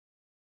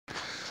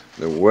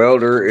The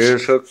welder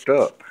is hooked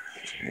up,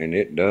 and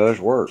it does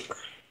work.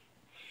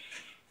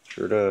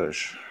 Sure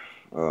does.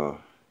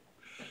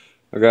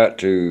 I got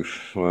to,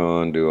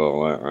 well, undo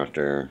all that right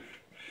there.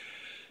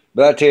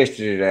 But I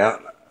tested it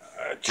out.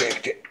 I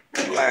checked it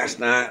last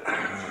night.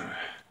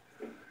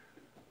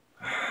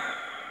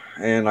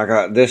 And I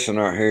got this one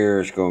right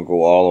here. It's going to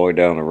go all the way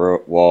down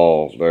the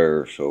walls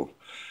there. So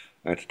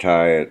I have to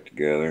tie it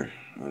together.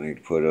 I need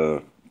to put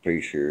a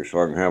piece here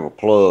so I can have a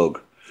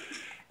plug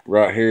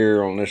right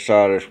here on this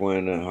side of this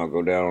window. I'll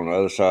go down on the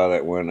other side of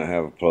that window,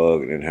 have a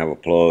plug, and then have a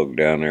plug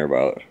down there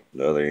by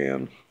the other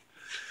end.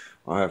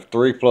 I have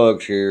 3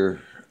 plugs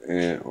here,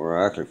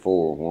 or actually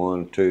 4.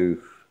 1,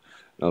 2,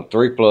 no,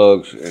 3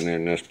 plugs, and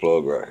then this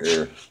plug right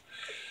here.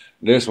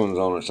 This one's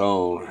on its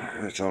own.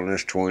 It's on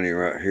this 20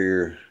 right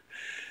here.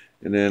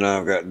 And then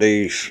I've got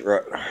these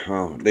right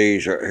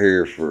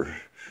here for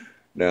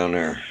down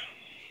there.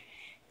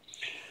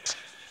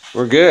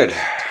 We're good.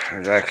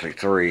 There's actually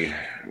 3.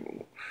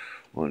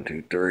 1,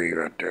 2, 3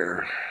 right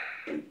there.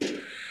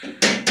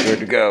 Good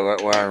to go.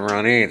 That way I can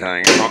run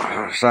anything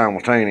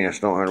simultaneous.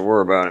 Don't have to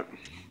worry about it.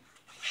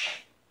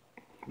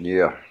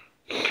 Yeah.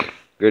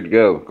 Good to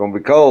go. Gonna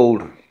be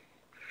cold.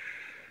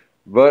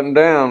 Button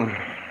down.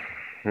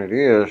 It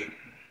is.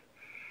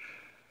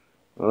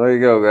 Well, there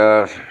you go,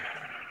 guys.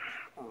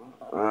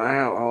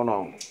 Hold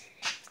on.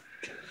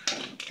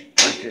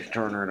 Let's just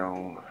turn it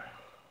on.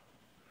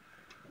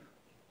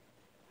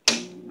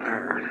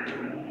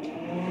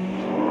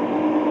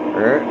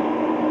 There.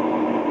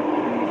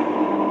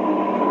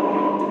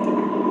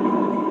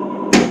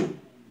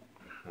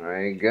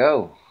 There you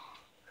go.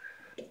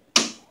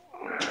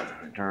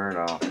 Turn it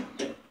off.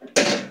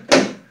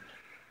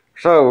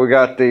 So we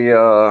got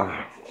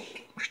the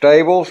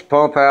stables,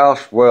 pump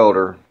house,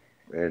 welder.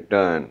 It's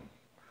done.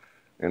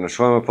 And the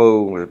swimming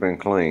pool has been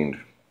cleaned.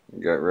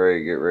 Get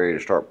ready to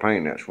start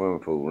painting that swimming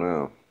pool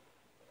now.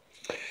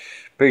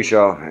 Peace,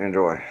 y'all.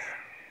 Enjoy.